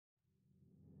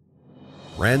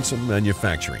Ransome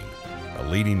Manufacturing, a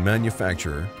leading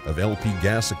manufacturer of LP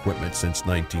gas equipment since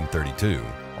 1932,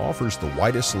 offers the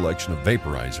widest selection of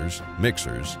vaporizers,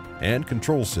 mixers, and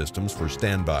control systems for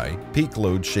standby, peak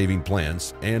load shaving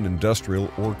plants, and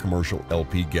industrial or commercial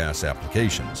LP gas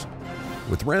applications.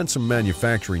 With Ransome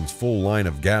Manufacturing's full line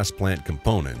of gas plant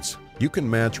components, you can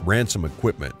match Ransome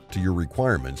equipment to your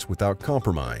requirements without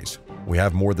compromise. We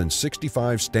have more than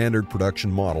 65 standard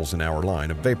production models in our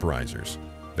line of vaporizers,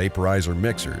 vaporizer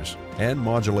mixers, and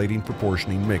modulating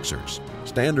proportioning mixers.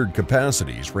 Standard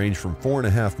capacities range from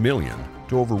 4.5 million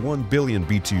to over 1 billion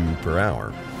BTU per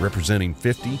hour, representing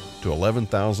 50 to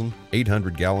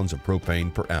 11,800 gallons of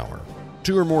propane per hour.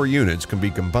 2 or more units can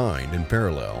be combined in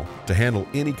parallel to handle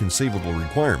any conceivable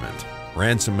requirement.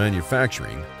 Ransome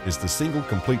Manufacturing is the single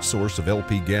complete source of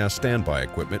LP gas standby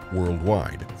equipment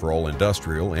worldwide for all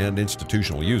industrial and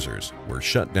institutional users, where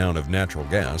shutdown of natural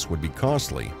gas would be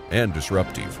costly and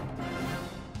disruptive.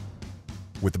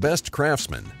 With the best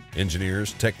craftsmen,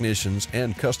 engineers, technicians,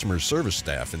 and customer service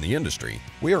staff in the industry,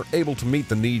 we are able to meet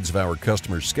the needs of our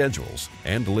customers' schedules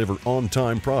and deliver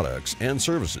on-time products and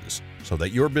services so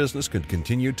that your business can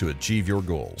continue to achieve your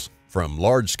goals. From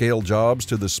large-scale jobs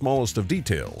to the smallest of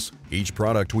details, each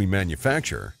product we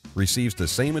manufacture receives the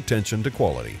same attention to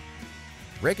quality.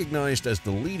 Recognized as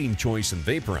the leading choice in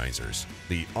vaporizers,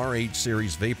 the RH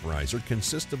Series vaporizer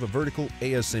consists of a vertical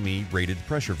ASME-rated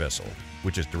pressure vessel,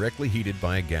 which is directly heated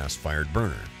by a gas-fired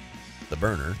burner. The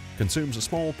burner consumes a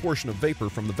small portion of vapor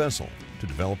from the vessel to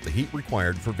develop the heat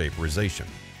required for vaporization.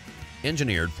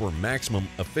 Engineered for maximum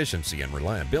efficiency and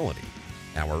reliability,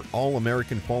 our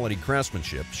all-American quality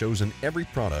craftsmanship shows in every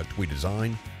product we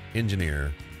design,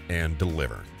 engineer, and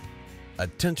deliver.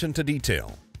 Attention to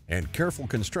detail and careful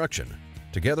construction,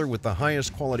 together with the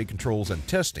highest quality controls and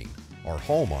testing, are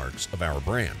hallmarks of our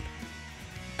brand.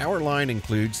 Our line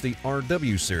includes the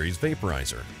RW Series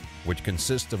vaporizer, which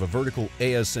consists of a vertical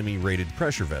ASME-rated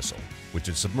pressure vessel, which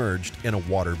is submerged in a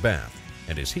water bath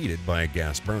and is heated by a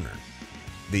gas burner.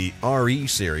 The RE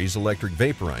Series electric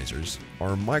vaporizers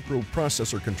are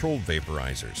microprocessor-controlled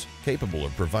vaporizers capable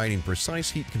of providing precise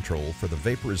heat control for the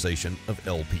vaporization of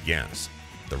LP gas.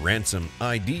 The Ransome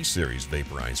ID Series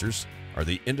vaporizers are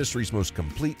the industry's most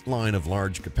complete line of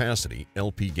large-capacity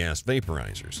LP gas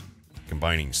vaporizers,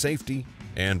 combining safety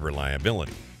and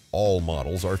reliability. All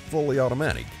models are fully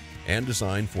automatic and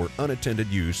designed for unattended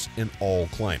use in all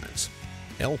climates.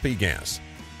 LP gas,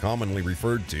 commonly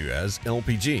referred to as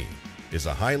LPG, is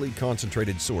a highly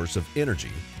concentrated source of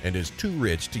energy and is too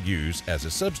rich to use as a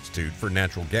substitute for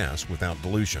natural gas without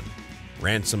dilution.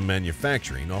 Ransome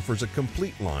Manufacturing offers a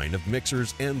complete line of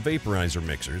mixers and vaporizer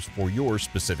mixers for your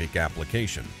specific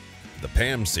application. The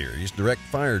PAM Series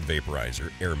direct-fired vaporizer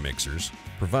air mixers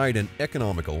provide an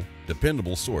economical,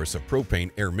 dependable source of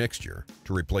propane air mixture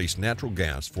to replace natural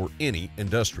gas for any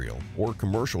industrial or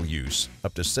commercial use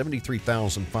up to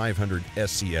 73,500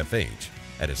 SCFH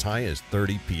at as high as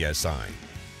 30 psi.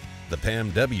 The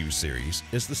PAM-W series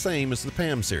is the same as the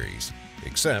PAM series,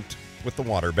 except with the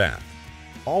water bath.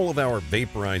 All of our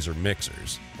vaporizer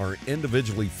mixers are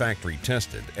individually factory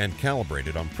tested and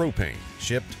calibrated on propane,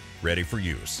 shipped, ready for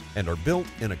use, and are built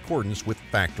in accordance with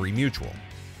Factory Mutual.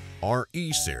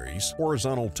 RE Series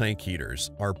horizontal tank heaters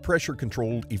are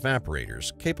pressure-controlled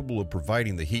evaporators capable of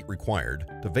providing the heat required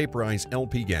to vaporize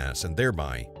LP gas and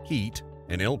thereby heat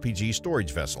an LPG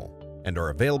storage vessel, and are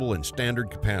available in standard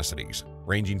capacities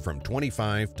ranging from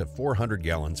 25 to 400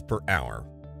 gallons per hour.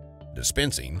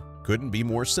 Dispensing couldn't be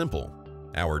more simple.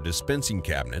 Our dispensing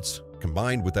cabinets,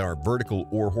 combined with our vertical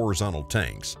or horizontal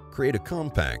tanks, create a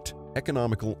compact,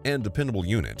 economical, and dependable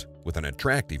unit with an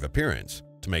attractive appearance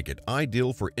to make it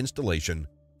ideal for installation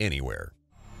anywhere.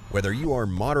 Whether you are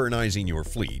modernizing your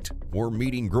fleet or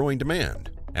meeting growing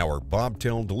demand, our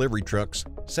bobtail delivery trucks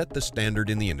set the standard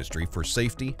in the industry for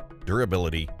safety,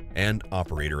 durability, and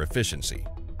operator efficiency.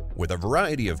 With a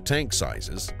variety of tank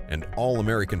sizes and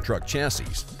all-American truck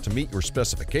chassis to meet your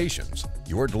specifications,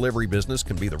 your delivery business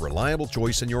can be the reliable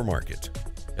choice in your market,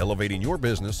 elevating your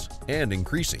business and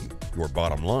increasing your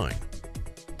bottom line.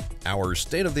 Our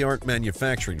state-of-the-art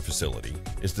manufacturing facility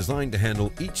is designed to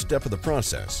handle each step of the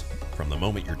process from the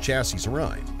moment your chassis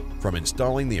arrive, from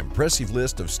installing the impressive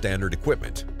list of standard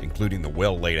equipment, including the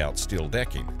well-laid-out steel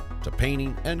decking, to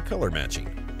painting and color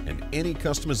matching, and any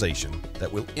customization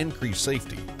that will increase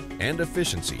safety and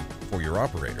efficiency for your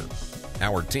operator.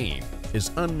 Our team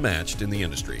is unmatched in the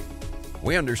industry.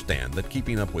 We understand that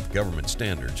keeping up with government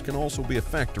standards can also be a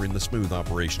factor in the smooth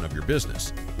operation of your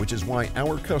business, which is why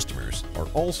our customers are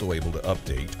also able to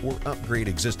update or upgrade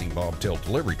existing bobtail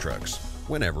delivery trucks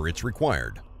whenever it's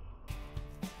required.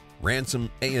 Ransome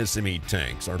ASME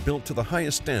tanks are built to the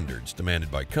highest standards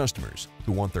demanded by customers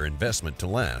who want their investment to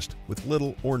last with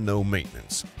little or no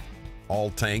maintenance. All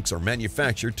tanks are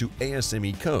manufactured to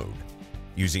ASME code,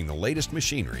 using the latest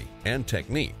machinery and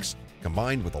techniques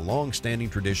combined with a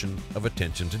long-standing tradition of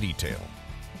attention to detail.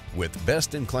 With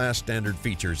best-in-class standard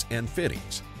features and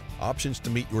fittings, options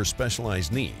to meet your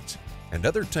specialized needs, and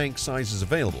other tank sizes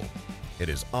available, it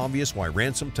is obvious why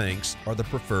Ransome tanks are the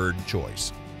preferred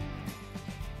choice.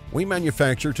 We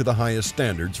manufacture to the highest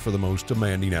standards for the most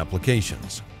demanding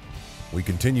applications. We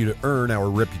continue to earn our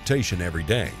reputation every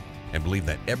day and believe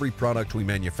that every product we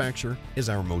manufacture is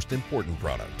our most important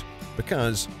product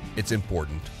because it's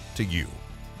important to you.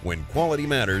 When quality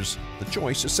matters, the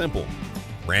choice is simple: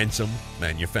 Ransome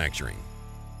Manufacturing.